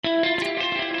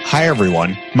Hi,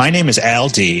 everyone. My name is Al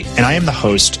D, and I am the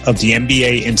host of the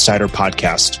MBA Insider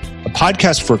Podcast, a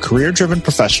podcast for career-driven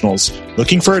professionals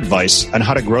looking for advice on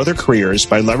how to grow their careers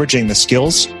by leveraging the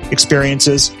skills,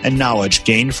 experiences, and knowledge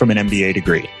gained from an MBA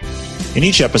degree. In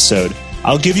each episode,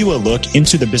 I'll give you a look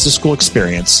into the business school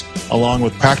experience, along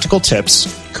with practical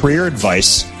tips, career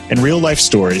advice, and real-life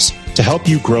stories to help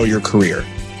you grow your career.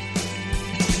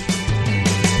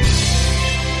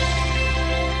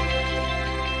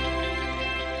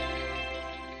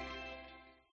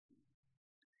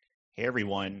 Hey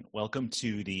everyone, welcome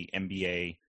to the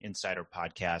MBA Insider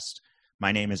Podcast.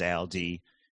 My name is Al D.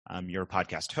 I'm your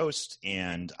podcast host,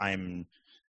 and I'm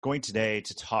going today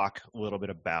to talk a little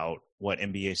bit about what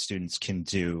MBA students can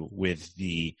do with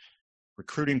the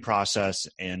recruiting process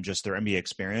and just their MBA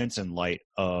experience in light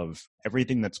of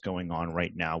everything that's going on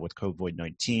right now with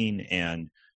COVID-19 and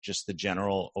just the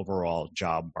general overall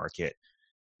job market.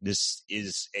 It's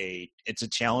a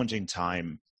challenging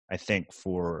time, I think,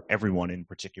 for everyone, in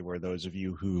particular those of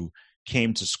you who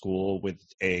came to school with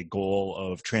a goal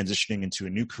of transitioning into a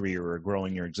new career or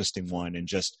growing your existing one, and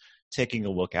just taking a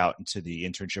look out into the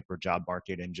internship or job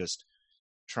market and just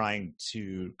trying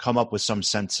to come up with some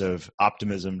sense of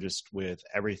optimism just with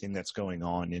everything that's going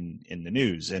on in the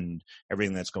news and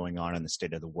everything that's going on in the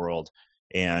state of the world.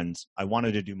 And I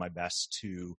wanted to do my best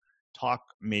to talk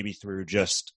maybe through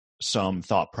just some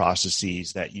thought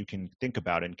processes that you can think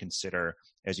about and consider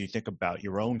as you think about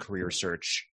your own career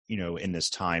search, in this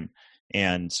time.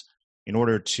 And in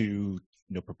order to,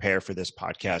 prepare for this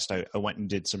podcast, I went and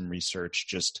did some research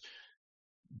just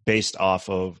based off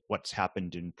of what's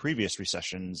happened in previous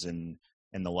recessions and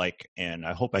the like. And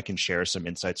I hope I can share some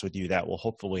insights with you that will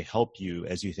hopefully help you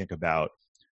as you think about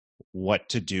what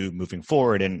to do moving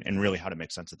forward and really how to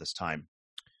make sense of this time.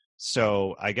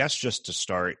 So I guess just to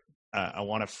start, I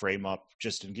want to frame up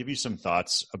just and give you some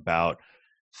thoughts about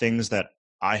things that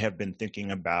I have been thinking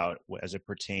about as it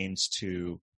pertains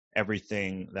to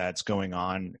everything that's going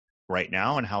on right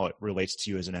now and how it relates to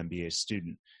you as an MBA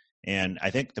student. And I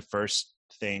think the first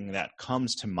thing that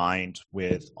comes to mind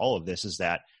with all of this is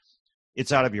that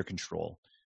it's out of your control.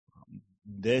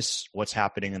 What's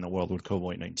happening in the world with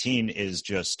COVID-19 is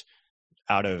just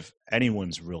out of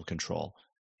anyone's real control.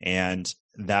 And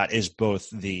that is both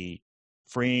the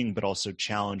freeing but also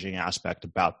challenging aspect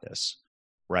about this,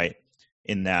 right?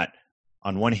 In that,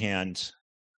 on one hand,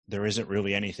 there isn't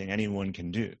really anything anyone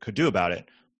could do about it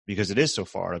because it is so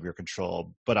far out of your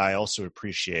control. But I also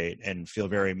appreciate and feel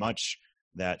very much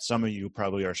that some of you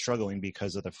probably are struggling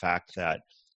because of the fact that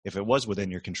if it was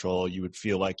within your control, you would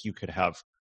feel like you could have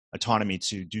autonomy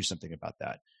to do something about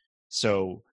that.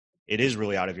 So it is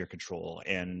really out of your control.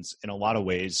 And in a lot of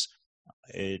ways,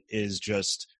 it is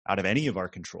just out of any of our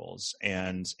controls.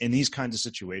 And in these kinds of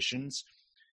situations,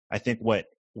 I think what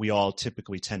we all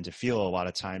typically tend to feel a lot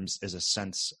of times is a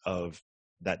sense of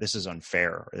that this is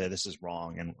unfair, or that this is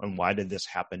wrong, and why did this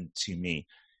happen to me?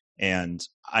 And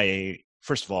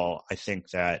first of all, I think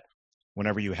that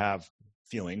whenever you have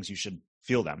feelings, you should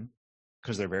feel them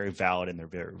because they're very valid and they're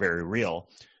very, very real.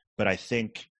 But I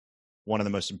think one of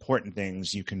the most important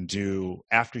things you can do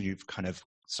after you've kind of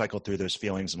cycled through those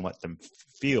feelings and let them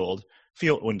feel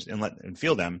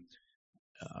them,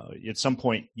 at some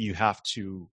point you have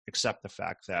to accept the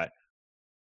fact that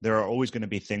there are always going to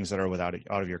be things that are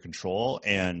out of your control,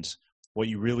 and what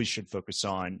you really should focus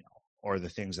on are the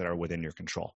things that are within your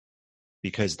control,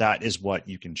 because that is what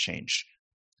you can change.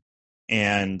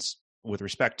 And with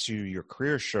respect to your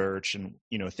career search and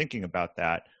thinking about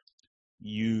that,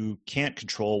 you can't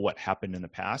control what happened in the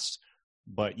past,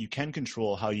 but you can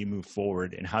control how you move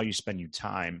forward and how you spend your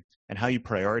time and how you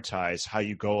prioritize how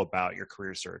you go about your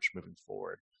career search moving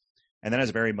forward. And that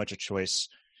is very much a choice,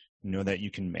 that you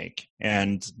can make.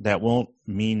 And that won't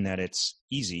mean that it's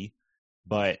easy,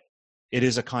 but it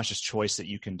is a conscious choice that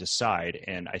you can decide.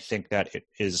 And I think that it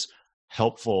is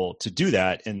helpful to do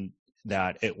that, and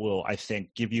that it will, I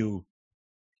think, give you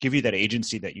that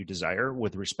agency that you desire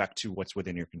with respect to what's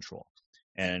within your control,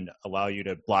 and allow you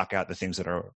to block out the things that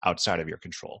are outside of your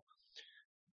control.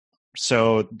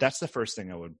 So that's the first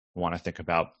thing I would want to think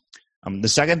about. The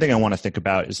second thing I want to think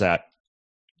about is that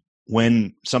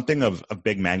when something of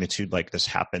big magnitude like this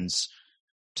happens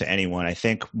to anyone, I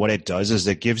think what it does is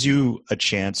it gives you a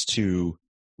chance to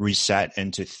reset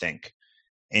and to think.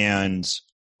 And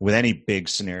with any big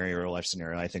scenario or life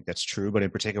scenario, I think that's true, but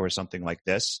in particular, something like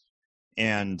this.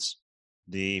 And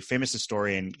the famous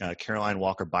historian Caroline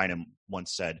Walker Bynum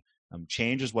once said,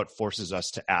 change is what forces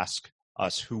us to ask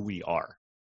us who we are.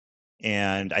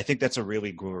 And I think that's a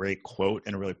really great quote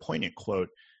and a really poignant quote,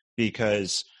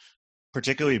 because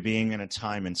particularly being in a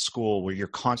time in school where you're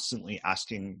constantly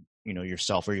asking,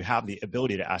 yourself, or you have the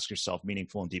ability to ask yourself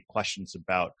meaningful and deep questions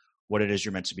about what it is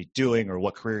you're meant to be doing or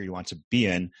what career you want to be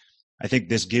in, I think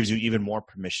this gives you even more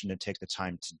permission to take the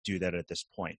time to do that at this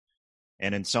point.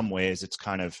 And in some ways, it's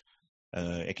kind of,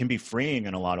 it can be freeing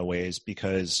in a lot of ways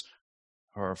because,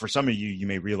 or for some of you, you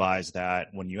may realize that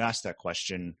when you ask that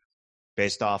question,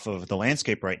 based off of the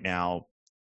landscape right now,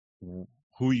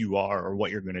 who you are or what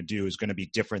you're going to do is going to be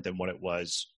different than what it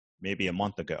was maybe a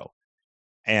month ago.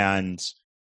 And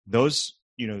those,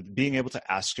 being able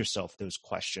to ask yourself those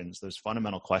questions, those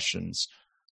fundamental questions,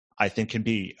 I think can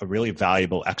be a really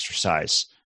valuable exercise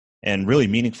and really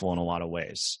meaningful in a lot of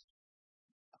ways.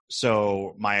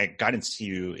 So my guidance to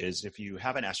you is, if you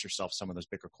haven't asked yourself some of those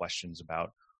bigger questions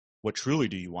about what truly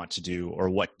do you want to do, or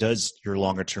what does your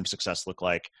longer term success look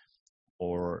like,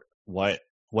 or what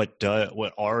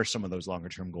are some of those longer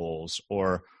term goals,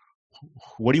 or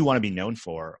what do you want to be known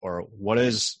for, or what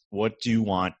do you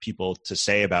want people to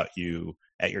say about you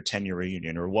at your 10-year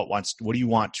reunion, or what do you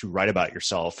want to write about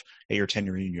yourself at your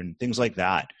 10-year reunion, things like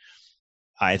that.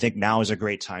 I think now is a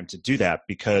great time to do that,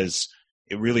 because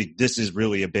this is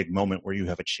really a big moment where you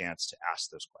have a chance to ask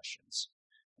those questions.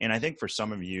 And I think for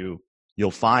some of you,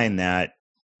 you'll find that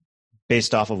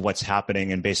based off of what's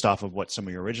happening and based off of what some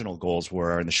of your original goals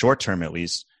were, in the short term at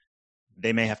least,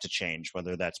 they may have to change,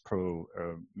 whether that's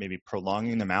maybe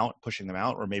prolonging them out, pushing them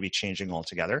out, or maybe changing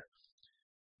altogether.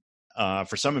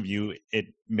 For some of you, it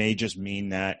may just mean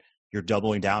that you're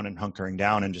doubling down and hunkering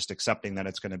down and just accepting that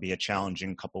it's going to be a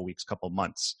challenging couple weeks, couple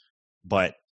months.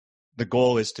 But the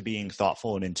goal is to being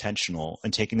thoughtful and intentional,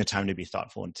 and taking the time to be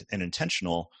thoughtful and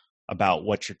intentional about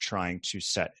what you're trying to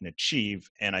set and achieve.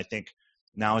 And I think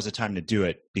now is the time to do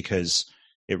it, because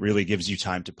it really gives you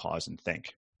time to pause and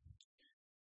think.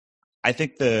 I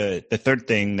think the third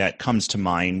thing that comes to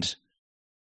mind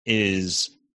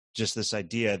is just this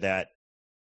idea that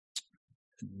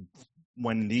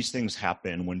when these things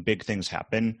happen, when big things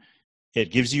happen,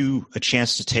 it gives you a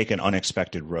chance to take an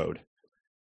unexpected road.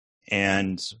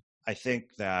 And I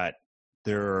think that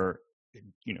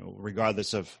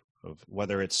regardless of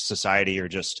whether it's society or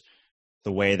just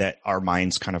the way that our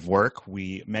minds kind of work,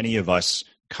 many of us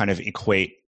kind of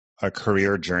equate a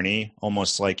career journey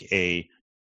almost like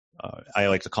I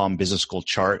like to call them business school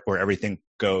chart, where everything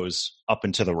goes up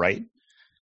and to the right.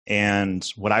 And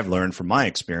what I've learned from my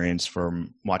experience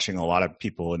from watching a lot of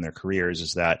people in their careers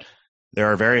is that there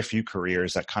are very few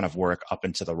careers that kind of work up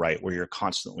and to the right, where you're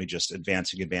constantly just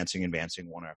advancing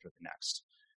one after the next.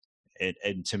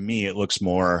 And to me, it looks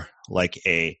more like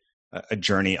a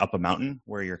journey up a mountain,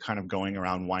 where you're kind of going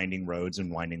around winding roads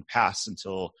and winding paths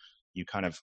until you kind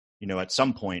of, at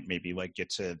some point maybe like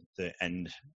get to the end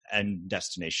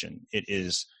destination.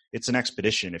 It's an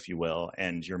expedition, if you will,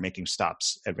 and you're making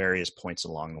stops at various points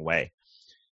along the way.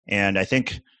 And I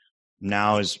think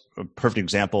now is a perfect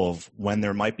example of when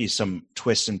there might be some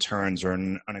twists and turns or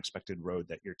an unexpected road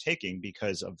that you're taking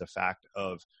because of the fact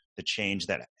of the change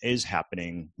that is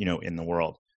happening, in the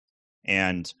world.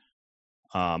 And,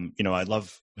 I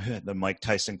love the Mike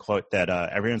Tyson quote that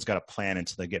everyone's got a plan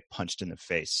until they get punched in the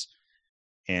face.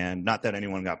 And not that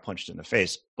anyone got punched in the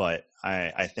face, but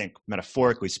I think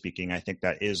metaphorically speaking, I think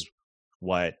that is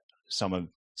what some of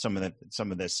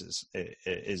this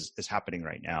is happening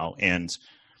right now. And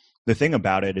the thing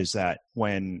about it is that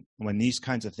when these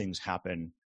kinds of things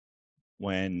happen,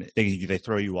 when they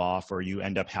throw you off, or you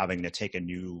end up having to take a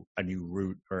new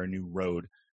route or a new road,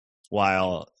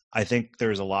 while I think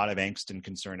there's a lot of angst and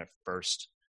concern at first,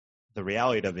 the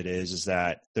reality of it is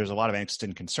that there's a lot of angst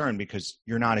and concern because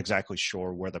you're not exactly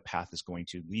sure where the path is going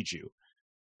to lead you.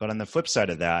 But on the flip side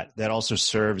of that also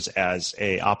serves as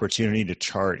a opportunity to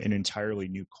chart an entirely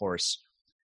new course.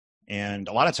 And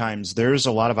a lot of times there's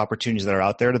a lot of opportunities that are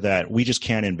out there that we just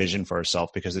can't envision for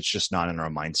ourselves because it's just not in our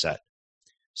mindset.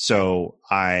 So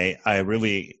I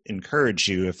really encourage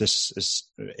you, if this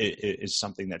is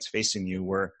something that's facing you,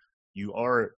 where you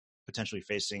are potentially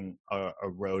facing a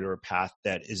road or a path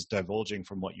that is divulging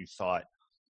from what you thought,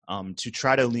 to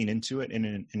try to lean into it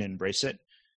and embrace it.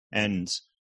 And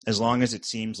as long as it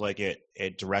seems like it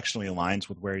directionally aligns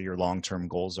with where your long-term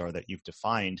goals are that you've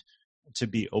defined, to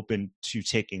be open to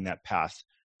taking that path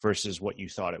versus what you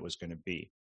thought it was going to be.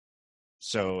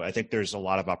 So I think there's a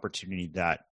lot of opportunity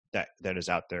that is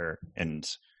out there, and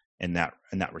in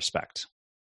that respect.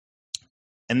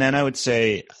 And then I would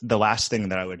say the last thing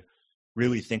that I would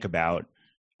really think about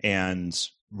and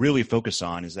really focus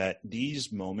on is that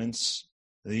these moments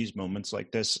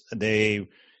like this, they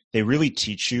really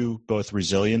teach you both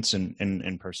resilience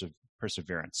and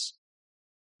perseverance.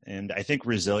 And I think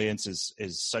resilience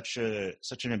is such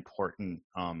an important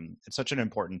it's such an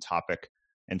important topic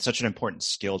and such an important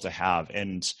skill to have.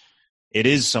 And it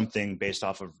is something based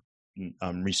off of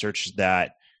research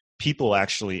that people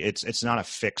actually, it's not a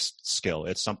fixed skill.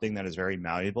 It's something that is very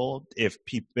malleable. If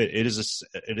people, it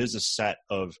is a set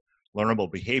of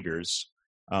learnable behaviors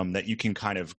that you can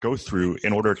kind of go through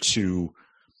in order to,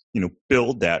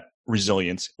 build that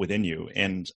resilience within you.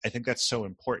 And I think that's so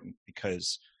important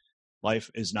because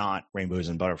life is not rainbows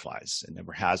and butterflies. It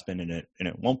never has been, and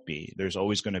it won't be. There's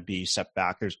always going to be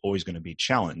setback. There's always going to be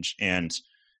challenge. And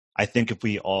I think if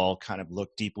we all kind of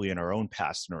look deeply in our own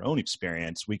past and our own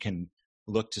experience, we can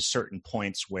look to certain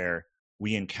points where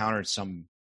we encountered some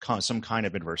kind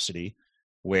of adversity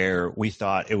where we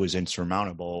thought it was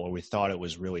insurmountable or we thought it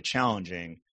was really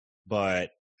challenging, but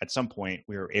at some point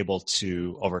we were able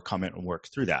to overcome it and work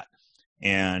through that.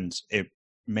 And it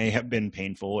may have been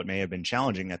painful, it may have been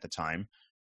challenging at the time,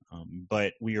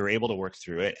 but we were able to work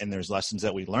through it, and there's lessons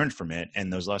that we learned from it,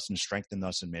 and those lessons strengthened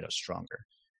us and made us stronger.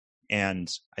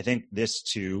 And I think this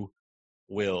too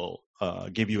will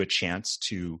give you a chance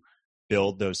to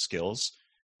build those skills,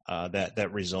 that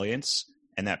resilience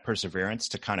and that perseverance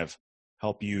to kind of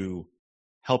help you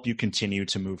continue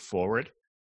to move forward.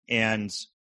 And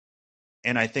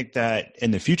I think that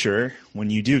in the future, when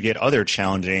you do get other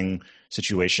challenging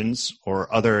situations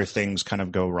or other things kind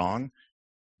of go wrong,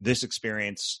 this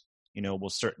experience, will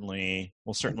certainly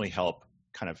help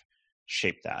kind of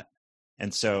shape that.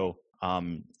 And so,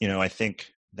 I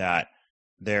think that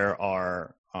there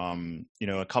are,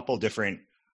 a couple different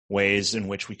ways in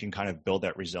which we can kind of build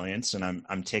that resilience. And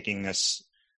I'm taking this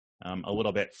a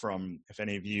little bit from, if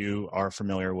any of you are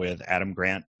familiar with Adam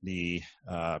Grant, the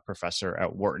professor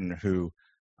at Wharton, who,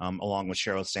 along with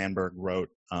Sheryl Sandberg, wrote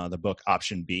the book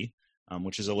Option B,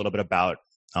 which is a little bit about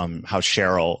how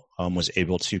Sheryl was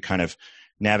able to kind of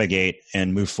navigate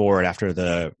and move forward after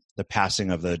the passing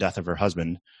of the death of her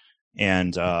husband.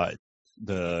 And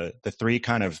the three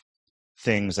kind of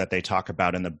things that they talk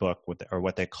about in the book are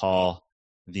what they call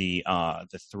the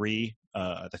three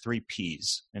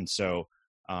P's. And so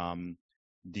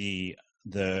the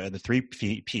three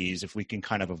P's, if we can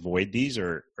kind of avoid these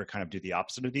or kind of do the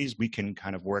opposite of these, we can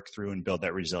kind of work through and build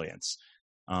that resilience.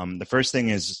 The first thing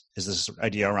is this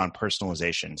idea around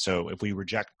personalization. So if we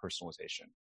reject personalization,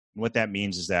 what that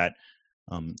means is that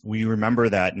we remember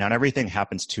that not everything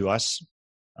happens to us,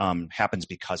 happens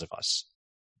because of us.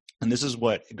 And this is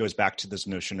what it goes back to, this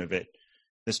notion of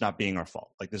this not being our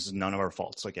fault. Like, this is none of our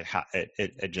faults. Like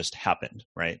it just happened,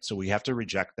 right? So we have to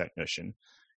reject that notion.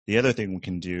 The other thing we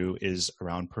can do is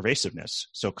around pervasiveness.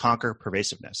 So conquer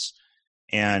pervasiveness.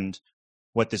 And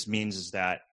what this means is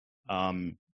that,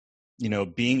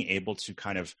 being able to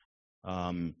kind of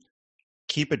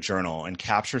keep a journal and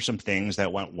capture some things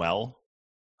that went well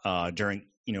during,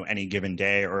 any given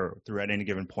day or throughout any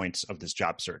given points of this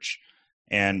job search.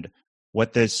 And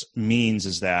what this means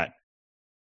is that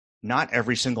not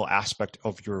every single aspect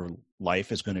of your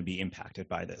life is going to be impacted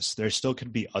by this. There still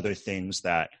could be other things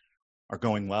that are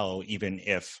going well, even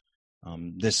if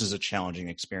this is a challenging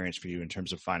experience for you in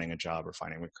terms of finding a job or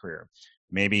finding a career.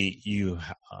 Maybe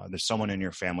there's someone in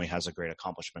your family has a great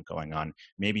accomplishment going on.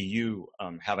 Maybe you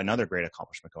have another great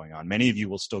accomplishment going on. Many of you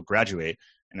will still graduate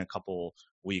in a couple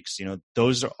weeks.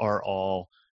 Those are all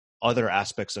other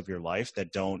aspects of your life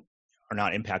that are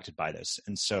not impacted by this.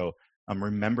 And so I'm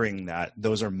remembering that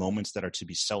those are moments that are to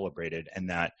be celebrated, and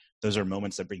that those are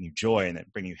moments that bring you joy and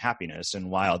that bring you happiness. And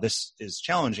while this is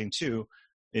challenging too,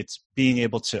 it's being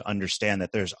able to understand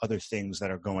that there's other things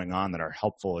that are going on that are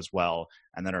helpful as well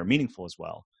and that are meaningful as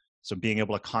well. So being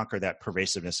able to conquer that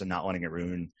pervasiveness and not letting it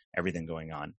ruin everything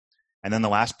going on. And then the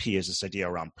last P is this idea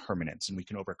around permanence, and we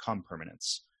can overcome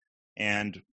permanence.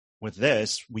 And with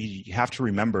this, we have to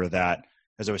remember that,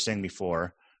 as I was saying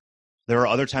before, there are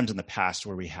other times in the past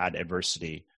where we had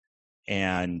adversity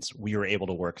and we were able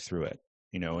to work through it,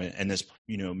 and this,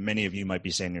 many of you might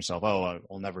be saying to yourself, oh,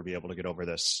 I'll never be able to get over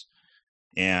this.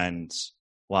 And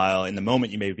while in the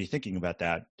moment you may be thinking about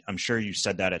that, I'm sure you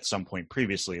said that at some point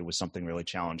previously it was something really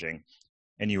challenging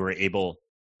and you were able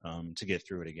to get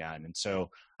through it again. And so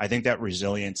I think that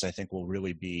resilience, will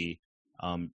really be,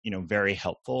 very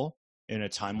helpful in a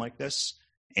time like this,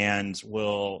 and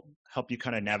will help you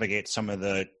kind of navigate some of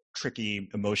the tricky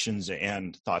emotions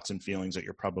and thoughts and feelings that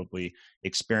you're probably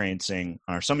experiencing,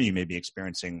 or some of you may be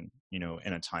experiencing, in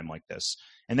a time like this.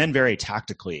 And then very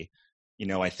tactically,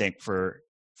 I think for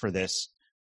this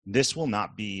will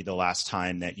not be the last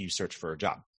time that you search for a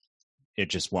job. It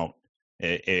just won't,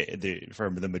 for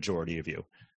the majority of you.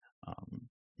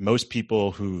 Most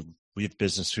people who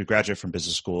graduate from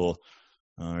business school,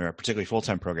 or particularly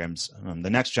full-time programs, the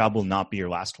next job will not be your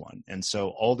last one. And so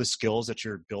all the skills that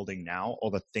you're building now,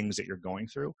 all the things that you're going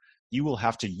through, you will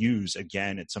have to use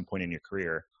again at some point in your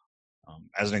career.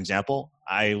 As an example,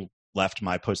 I left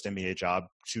my post-MBA job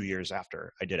 2 years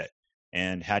after I did it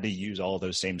and had to use all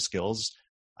those same skills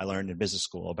I learned in business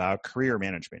school about career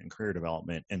management and career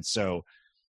development. And so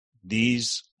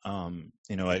these, I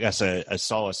guess a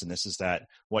solace in this is that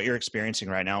what you're experiencing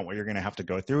right now, what you're going to have to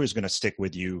go through is going to stick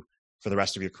with you for the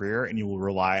rest of your career, and you will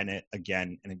rely on it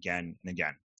again and again and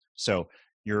again. So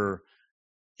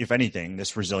if anything,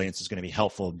 this resilience is going to be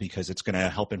helpful because it's going to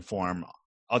help inform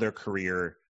other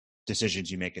career decisions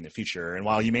you make in the future. And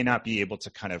while you may not be able to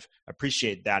kind of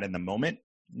appreciate that in the moment,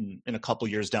 in a couple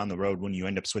years down the road, when you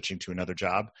end up switching to another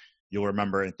job, you'll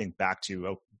remember and think back to,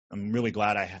 oh, I'm really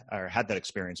glad I had that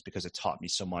experience because it taught me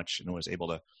so much and was able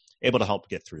to help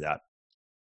get through that.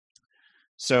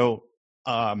 So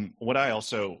what I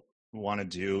also want to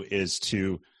do is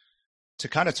to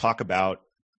kind of talk about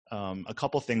a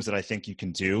couple things that I think you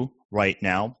can do right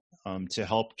now to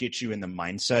help get you in the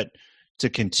mindset to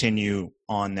continue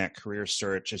on that career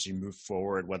search as you move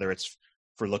forward, whether it's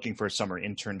for looking for a summer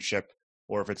internship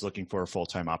or if it's looking for a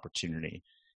full-time opportunity.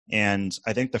 And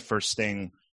I think the first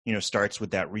thing, starts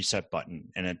with that reset button.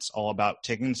 And it's all about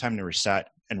taking the time to reset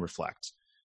and reflect.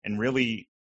 And really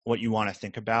what you want to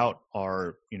think about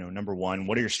are, number one,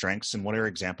 what are your strengths and what are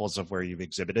examples of where you've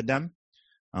exhibited them?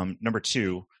 Number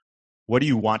two, what do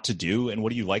you want to do and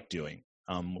what do you like doing?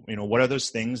 What are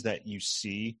those things that you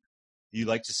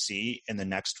like to see in the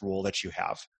next role that you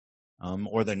have,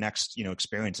 or the next,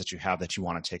 experience that you have that you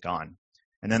want to take on?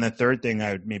 And then the third thing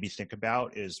I would maybe think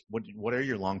about is what are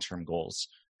your long-term goals?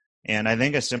 And I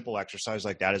think a simple exercise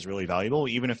like that is really valuable,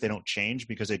 even if they don't change,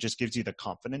 because it just gives you the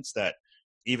confidence that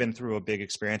even through a big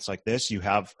experience like this, you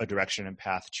have a direction and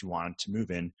path that you want to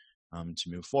move in, to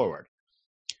move forward.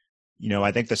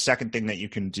 I think the second thing that you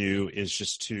can do is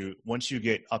just to, once you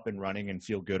get up and running and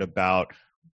feel good about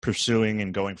pursuing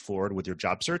and going forward with your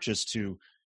job search, is to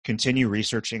continue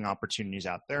researching opportunities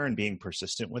out there and being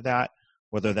persistent with that,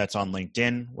 whether that's on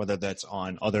LinkedIn, whether that's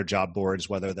on other job boards,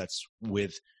 whether that's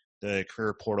with the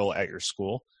career portal at your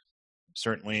school.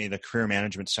 Certainly the Career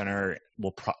Management Center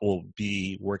will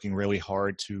be working really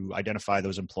hard to identify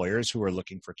those employers who are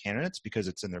looking for candidates because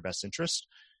it's in their best interest.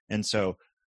 And so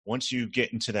once you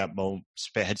get into that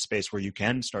headspace where you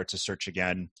can start to search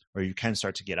again, or you can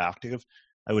start to get active,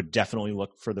 I would definitely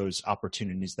look for those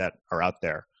opportunities that are out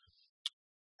there.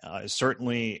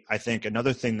 Certainly, I think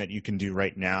another thing that you can do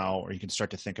right now, or you can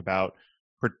start to think about,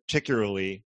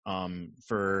 particularly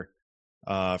for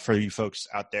you folks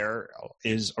out there,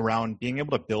 is around being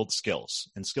able to build skills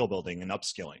and skill building and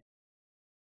upskilling.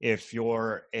 If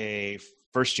you're a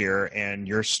first year and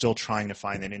you're still trying to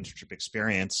find that internship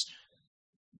experience,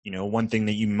 one thing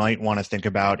that you might want to think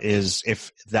about is,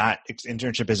 if that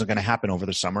internship isn't going to happen over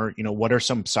the summer, what are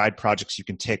some side projects you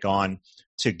can take on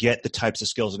to get the types of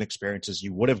skills and experiences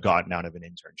you would have gotten out of an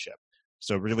internship?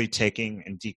 So really taking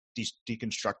and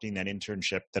deconstructing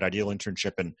that ideal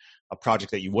internship and a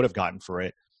project that you would have gotten for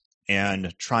it,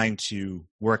 and trying to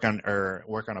work on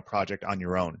a project on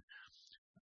your own.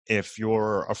 If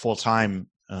you're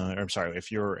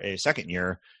if you're a second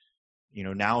year,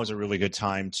 now is a really good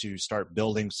time to start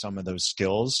building some of those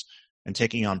skills and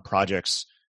taking on projects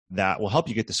that will help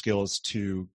you get the skills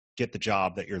to get the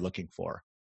job that you're looking for,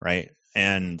 right?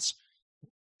 And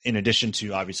in addition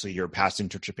to obviously your past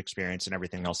internship experience and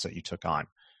everything else that you took on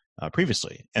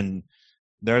previously. And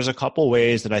there's a couple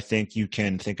ways that I think you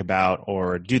can think about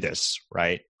or do this,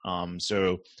 right?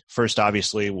 So first,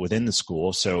 obviously within the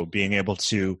school. So being able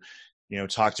to,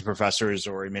 talk to professors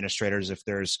or administrators if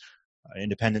there's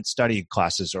independent study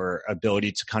classes, or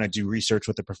ability to kind of do research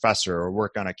with a professor or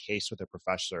work on a case with a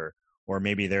professor, or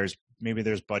maybe there's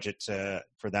budget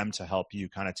for them to help you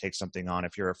kind of take something on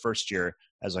if you're a first year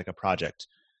as like a project.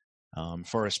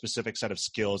 For a specific set of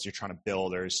skills you're trying to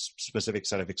build, or a specific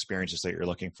set of experiences that you're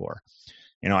looking for.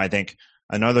 I think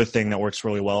another thing that works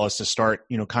really well is to start,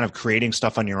 kind of creating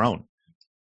stuff on your own.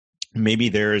 Maybe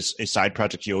there's a side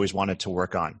project you always wanted to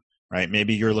work on, right?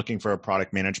 Maybe you're looking for a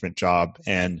product management job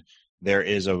and there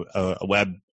is a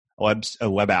web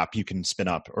app you can spin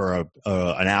up, or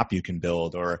an app you can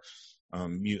build, or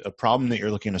a problem that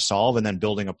you're looking to solve, and then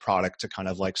building a product to kind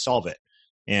of like solve it.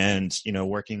 And,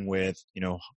 working with,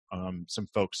 some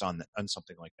folks on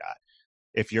something like that.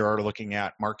 If you're looking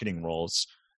at marketing roles,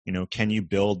 can you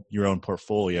build your own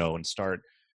portfolio and start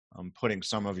putting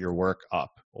some of your work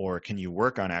up? Or can you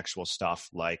work on actual stuff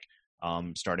like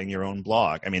starting your own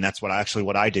blog? I mean, that's what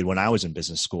I did when I was in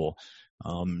business school.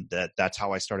 That's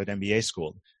how I started MBA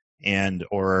school.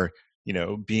 Or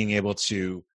being able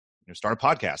to start a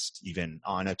podcast even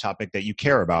on a topic that you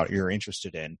care about, you're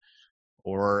interested in.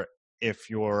 Or if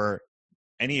you're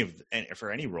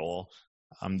for any role,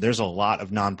 there's a lot of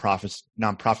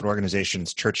nonprofit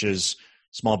organizations, churches,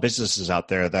 small businesses out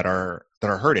there that are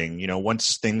hurting.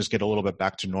 Once things get a little bit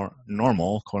back to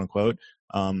normal, quote unquote,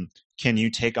 can you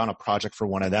take on a project for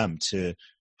one of them to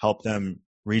help them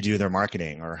redo their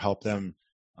marketing or help them,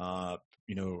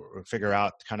 figure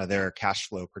out kind of their cash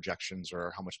flow projections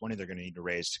or how much money they're going to need to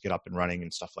raise to get up and running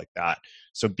and stuff like that.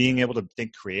 So being able to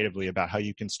think creatively about how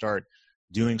you can start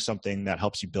doing something that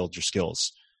helps you build your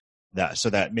skills,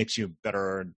 that makes you a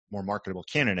better, more marketable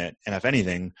candidate. And if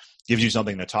anything, gives you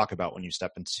something to talk about when you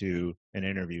step into an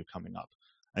interview coming up.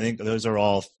 I think those are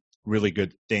all really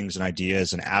good things and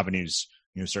ideas and avenues,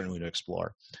 certainly to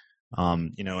explore.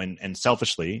 And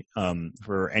selfishly,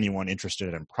 for anyone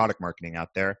interested in product marketing out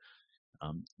there,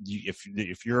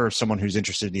 if you're someone who's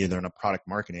interested either in a product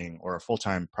marketing or a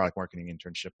full-time product marketing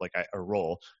internship, like a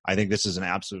role, I think this is an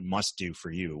absolute must-do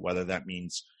for you, whether that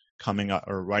means coming up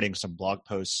or writing some blog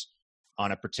posts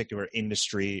on a particular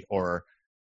industry or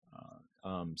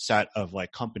set of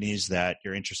like companies that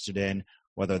you're interested in,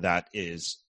 whether that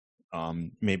is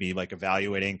maybe like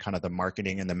evaluating kind of the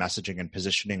marketing and the messaging and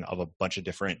positioning of a bunch of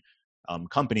different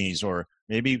companies, or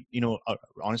maybe,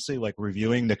 honestly, like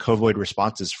reviewing the COVID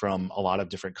responses from a lot of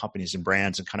different companies and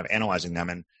brands and kind of analyzing them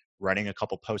and writing a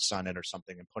couple posts on it or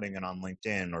something and putting it on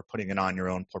LinkedIn or putting it on your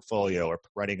own portfolio or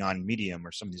writing on Medium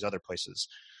or some of these other places.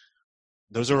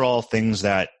 Those are all things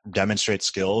that demonstrate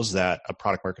skills that a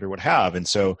product marketer would have. And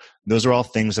so those are all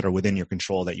things that are within your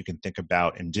control that you can think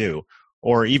about and do.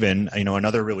 Or even,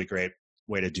 another really great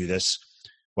way to do this,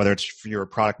 whether it's if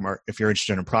you're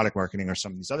interested in product marketing or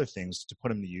some of these other things, to put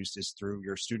them to use is through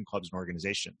your student clubs and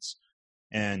organizations.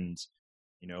 And,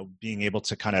 being able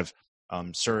to kind of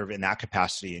serve in that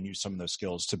capacity and use some of those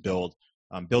skills to build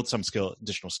some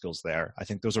additional skills there. I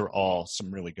think those are all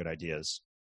some really good ideas.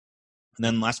 And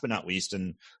then last but not least,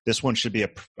 and this one should be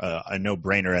a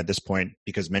no-brainer at this point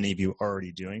because many of you are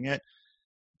already doing it,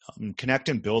 connect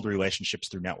and build relationships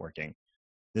through networking.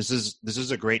 This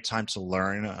is a great time to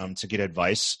learn, to get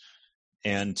advice,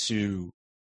 and to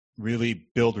really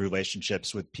build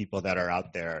relationships with people that are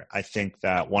out there. I think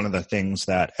that one of the things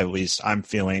that at least I'm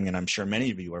feeling, and I'm sure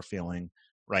many of you are feeling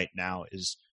right now,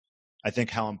 is I think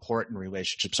how important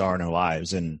relationships are in our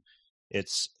lives. And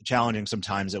it's challenging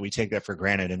sometimes that we take that for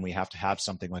granted, and we have to have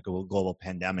something like a global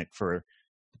pandemic for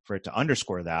it to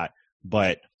underscore that.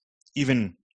 But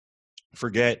even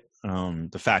forget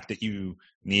the fact that you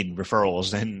need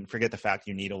referrals, and forget the fact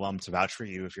you need alum to vouch for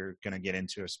you if you're going to get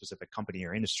into a specific company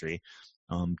or industry.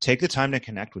 Take the time to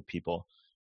connect with people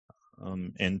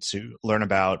and to learn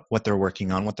about what they're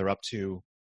working on, what they're up to,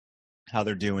 how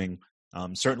they're doing.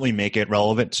 Certainly make it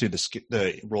relevant to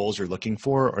the roles you're looking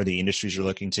for or the industries you're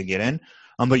looking to get in,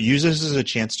 but use this as a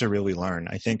chance to really learn.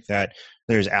 I think that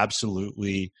there's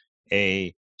absolutely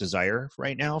a desire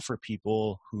right now for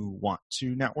people who want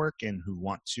to network and who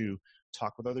want to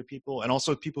talk with other people, and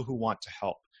also people who want to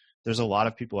help. There's a lot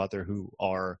of people out there who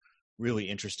are really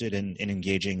interested in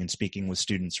engaging and speaking with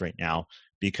students right now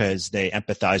because they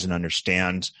empathize and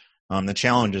understand the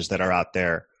challenges that are out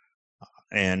there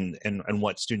and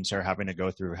what students are having to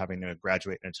go through, having to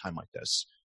graduate in a time like this.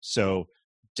 So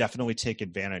definitely take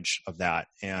advantage of that.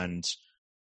 And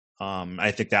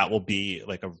I think that will be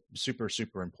like a super,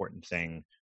 super important thing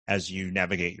as you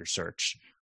navigate your search.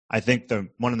 I think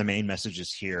one of the main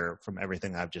messages here from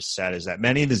everything I've just said is that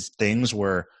many of these things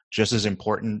were just as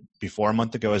important before a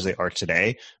month ago as they are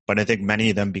today, but I think many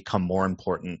of them become more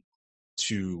important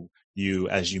to you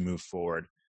as you move forward,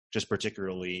 just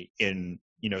particularly in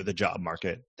the job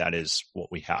market that is what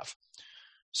we have.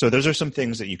 So those are some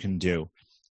things that you can do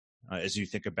as you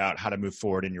think about how to move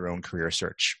forward in your own career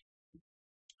search.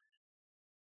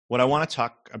 What I want to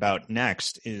talk about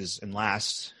next is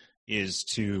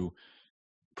to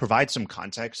provide some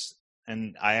context.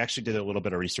 And I actually did a little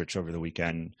bit of research over the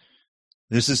weekend.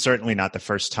 This is certainly not the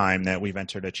first time that we've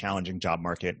entered a challenging job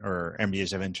market, or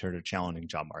MBAs have entered a challenging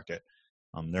job market.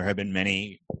 There have been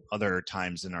many other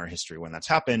times in our history when that's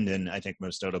happened. And I think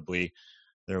most notably,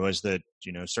 there was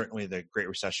certainly the Great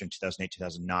Recession, 2008,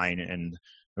 2009, and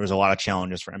there was a lot of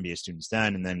challenges for MBA students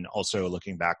then. And then also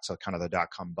looking back to kind of the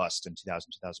dot-com bust in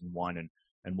 2000, 2001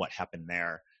 and what happened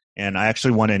there. And I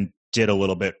actually went and did a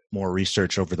little bit more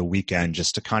research over the weekend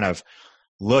just to kind of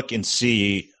look and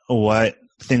see what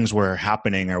things were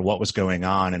happening or what was going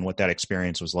on and what that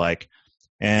experience was like.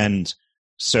 And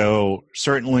so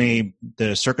certainly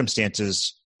the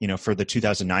circumstances, for the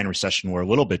 2009 recession were a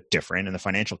little bit different in the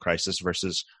financial crisis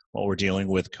versus what we're dealing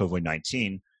with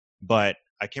COVID-19. But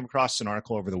I came across an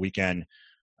article over the weekend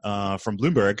from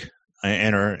Bloomberg,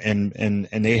 and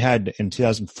they had in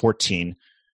 2014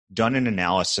 done an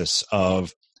analysis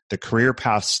of the career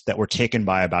paths that were taken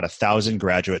by about 1,000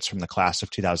 graduates from the class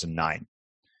of 2009.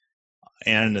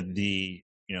 And the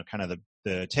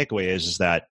takeaway is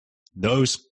that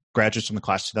those graduates from the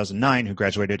class of 2009 who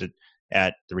graduated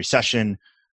at the recession,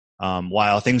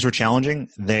 while things were challenging,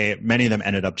 many of them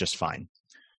ended up just fine.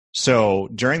 So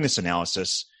during this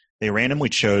analysis, they randomly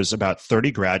chose about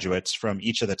 30 graduates from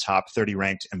each of the top 30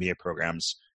 ranked MBA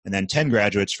programs, and then 10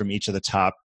 graduates from each of the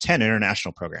top 10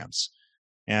 international programs.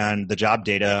 And the job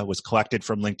data was collected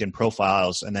from LinkedIn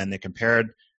profiles, and then they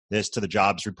compared this to the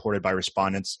jobs reported by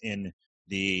respondents in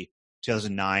the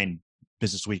 2009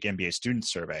 Business Week MBA student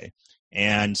survey.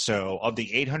 And so of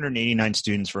the 889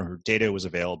 students for whom data was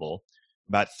available,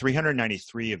 about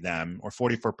 393 of them, or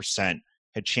 44%,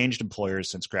 had changed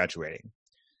employers since graduating.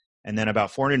 And then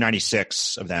about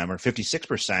 496 of them, or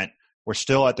 56%, were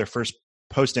still at their first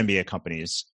post-MBA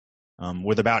companies,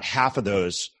 with about half of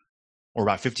those, or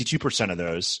about 52% of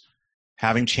those,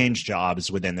 having changed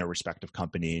jobs within their respective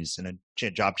companies. And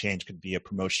a job change could be a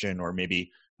promotion or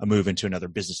maybe a move into another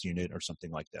business unit or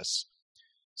something like this.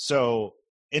 So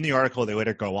in the article, they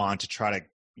later go on to try to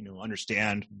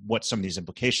understand what some of these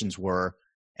implications were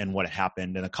and what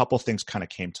happened. And a couple of things kind of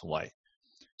came to light.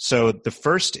 So the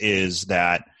first is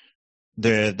that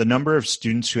the number of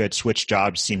students who had switched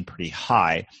jobs seemed pretty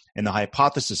high. And the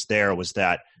hypothesis there was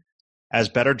that as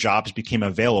better jobs became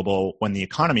available when the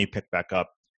economy picked back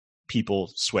up, people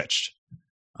switched.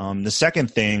 The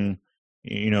second thing,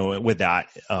 with that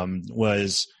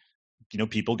was,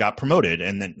 people got promoted.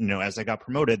 And then, as they got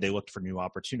promoted, they looked for new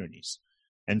opportunities.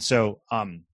 And so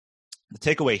the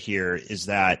takeaway here is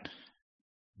that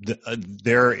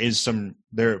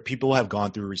people have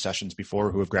gone through recessions before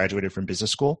who have graduated from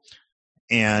business school,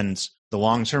 and the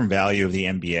long-term value of the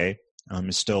MBA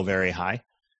is still very high.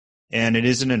 And it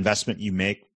is an investment you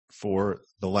make for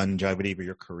the longevity of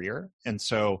your career. And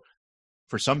so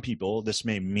for some people, this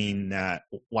may mean that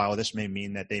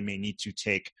they may need to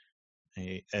take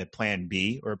a plan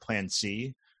B or a plan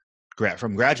C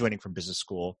from graduating from business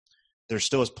school, there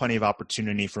still is plenty of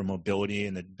opportunity for mobility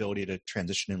and the ability to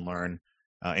transition and learn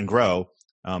and grow.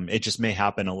 It just may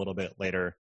happen a little bit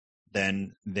later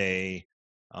than they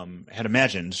had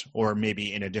imagined, or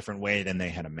maybe in a different way than they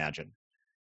had imagined.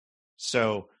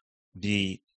 So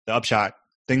the upshot,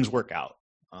 things work out.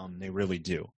 They really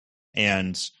do.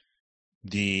 And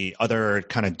the other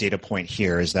kind of data point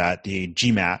here is that the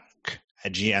GMAC,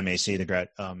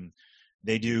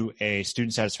 they do a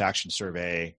student satisfaction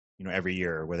survey, every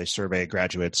year where they survey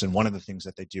graduates. And one of the things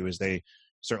that they do is they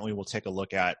certainly will take a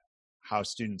look at how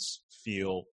students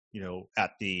feel,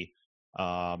 at the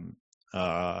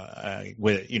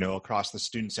across the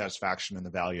student satisfaction and the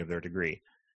value of their degree.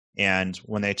 And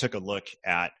when they took a look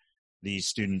at these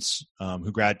students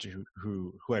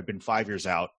who had been 5 years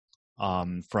out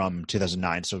from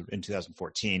 2009, so in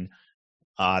 2014,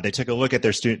 they took a look at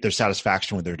their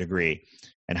satisfaction with their degree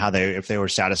and if they were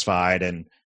satisfied and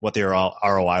what their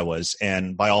ROI was.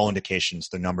 And by all indications,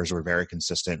 the numbers were very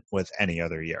consistent with any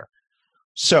other year.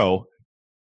 So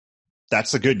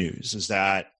that's the good news, is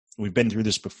that we've been through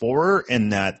this before,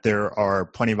 and that there are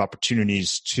plenty of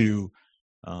opportunities to,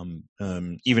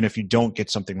 even if you don't get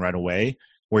something right away,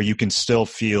 where you can still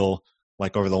feel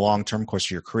like over the long-term course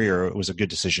of your career, it was a good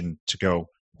decision to go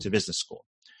to business school.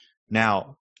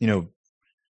 Now,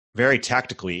 very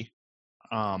tactically,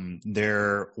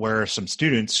 there were some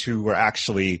students who were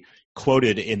actually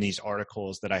quoted in these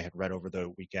articles that I had read over the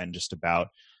weekend just about,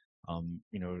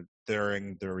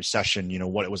 during the recession,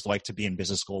 what it was like to be in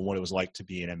business school and what it was like to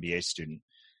be an MBA student.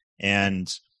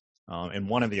 And in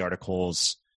one of the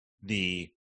articles, there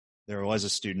was a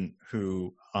student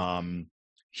who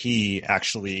he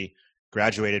actually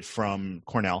graduated from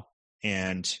Cornell,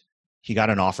 and he got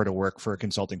an offer to work for a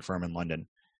consulting firm in London.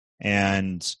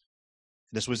 And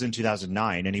this was in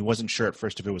 2009, and he wasn't sure at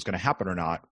first if it was going to happen or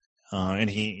not. And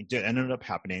ended up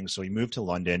happening. So he moved to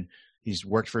London. He's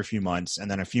worked for a few months,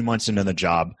 and then a few months into the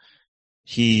job,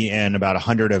 he and about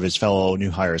 100 of his fellow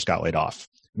new hires got laid off,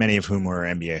 many of whom were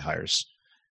MBA hires.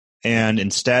 And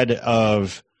instead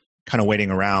of kind of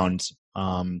waiting around,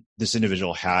 this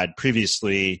individual had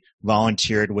previously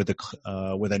volunteered with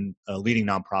a leading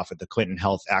nonprofit, the Clinton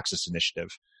Health Access Initiative.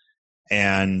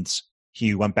 And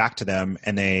he went back to them,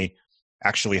 and they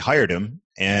actually hired him,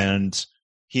 and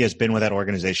he has been with that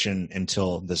organization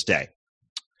until this day.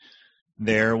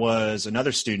 There was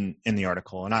another student in the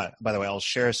article, and by the way, I'll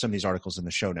share some of these articles in the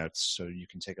show notes so you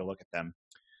can take a look at them.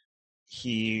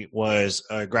 He was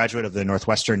a graduate of the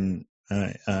Northwestern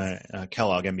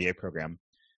Kellogg MBA program,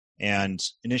 And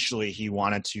initially, he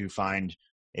wanted to find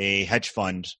a hedge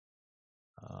fund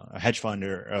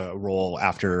role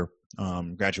after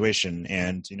graduation.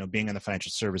 And being in the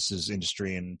financial services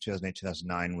industry in 2008,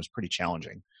 2009 was pretty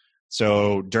challenging.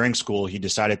 So during school, he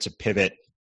decided to pivot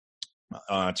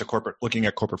to looking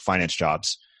at corporate finance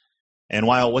jobs. And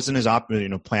while it wasn't his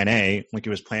plan A, like it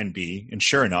was plan B, and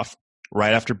sure enough,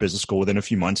 right after business school, within a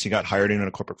few months, he got hired in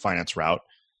a corporate finance route.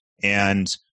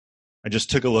 And I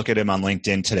just took a look at him on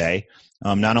LinkedIn today.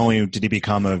 Not only did he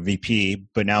become a VP,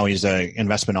 but now he's an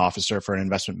investment officer for an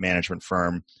investment management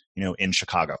firm, in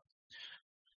Chicago.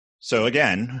 So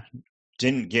again,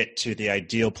 didn't get to the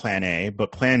ideal plan A,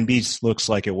 but plan B looks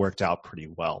like it worked out pretty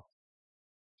well.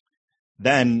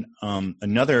 Then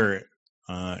another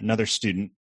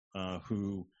student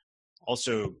who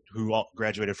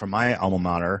graduated from my alma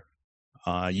mater,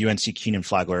 UNC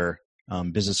Kenan-Flagler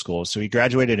Business School. So he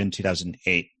graduated in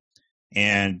 2008,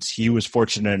 and he was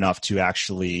fortunate enough to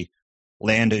actually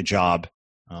land a job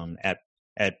at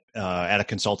a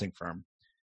consulting firm.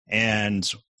 And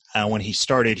when he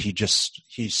started,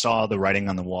 he saw the writing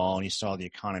on the wall, and he saw the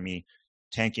economy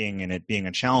tanking and it being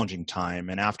a challenging time.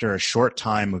 And after a short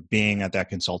time of being at that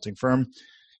consulting firm,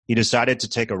 he decided to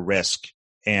take a risk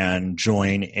and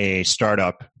join a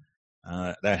startup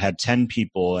that had 10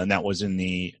 people, and that was in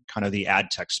the kind of the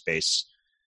ad tech space.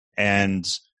 And,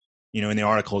 in the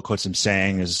article, it quotes him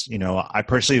saying is, I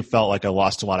personally felt like I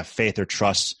lost a lot of faith or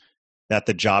trust that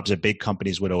the jobs at big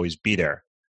companies would always be there.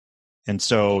 And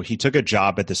so he took a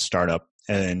job at this startup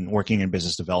and working in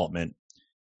business development.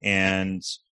 And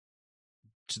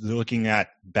looking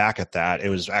back at that, it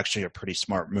was actually a pretty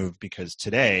smart move, because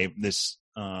today, this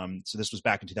was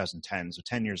back in 2010. So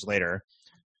 10 years later,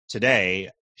 today,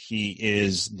 he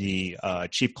is the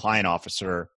chief client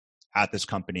officer at this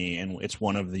company, and it's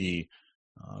one of the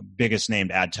biggest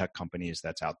named ad tech companies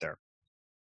that's out there.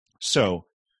 So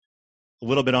a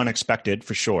little bit unexpected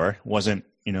for sure. Wasn't,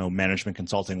 management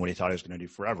consulting what he thought he was going to do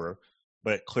forever,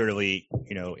 but clearly,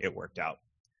 it worked out.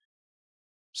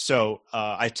 So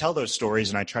I tell those stories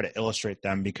and I try to illustrate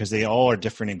them because they all are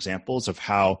different examples of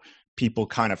how people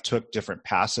kind of took different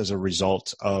paths as a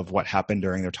result of what happened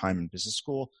during their time in business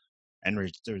school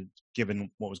and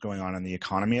given what was going on in the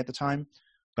economy at the time.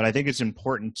 But I think it's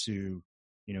important to,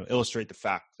 illustrate the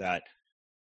fact that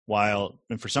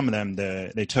and for some of them,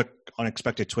 they took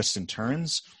unexpected twists and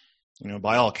turns,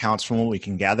 by all accounts, from what we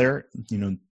can gather,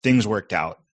 things worked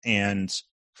out. And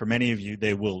for many of you,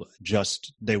 they will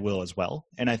as well.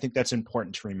 And I think that's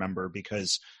important to remember,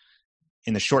 because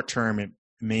in the short term, it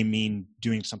may mean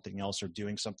doing something else or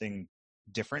doing something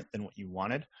different than what you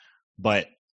wanted. But,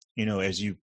 as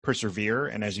you persevere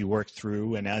and as you work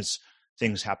through and as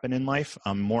things happen in life,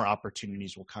 more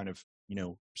opportunities will kind of,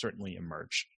 certainly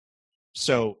emerge.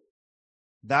 So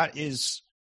that is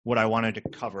what I wanted to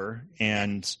cover.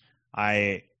 And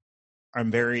I'm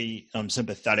very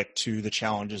sympathetic to the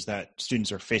challenges that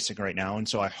students are facing right now. And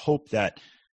so I hope that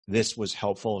this was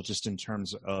helpful just in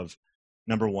terms of,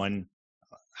 number one,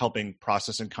 helping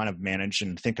process and kind of manage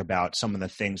and think about some of the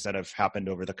things that have happened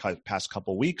over the past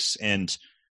couple weeks and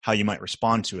how you might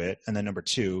respond to it. And then number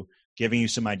two, giving you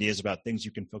some ideas about things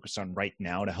you can focus on right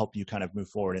now to help you kind of move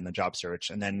forward in the job search.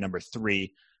 And then number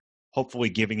three, hopefully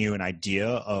giving you an idea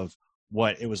of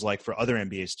what it was like for other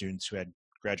MBA students who had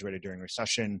graduated during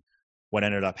recession, what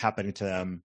ended up happening to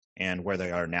them, and where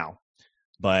they are now.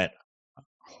 But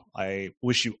I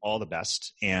wish you all the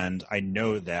best, and I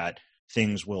know that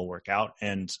things will work out,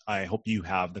 and I hope you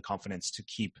have the confidence to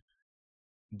keep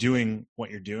doing what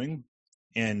you're doing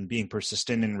and being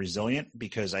persistent and resilient,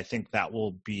 because I think that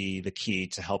will be the key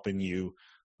to helping you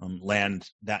land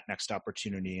that next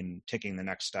opportunity and taking the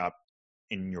next step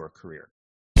in your career.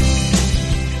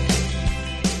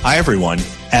 Hi, everyone.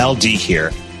 Al D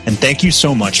here, and thank you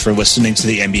so much for listening to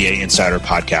the MBA Insider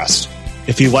Podcast.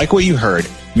 If you like what you heard,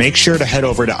 make sure to head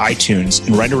over to iTunes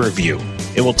and write a review.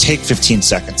 It will take 15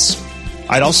 seconds.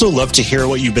 I'd also love to hear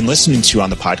what you've been listening to on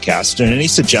the podcast and any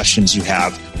suggestions you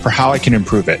have for how I can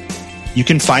improve it. You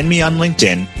can find me on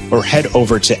LinkedIn or head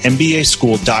over to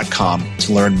mbaschool.com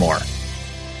to learn more.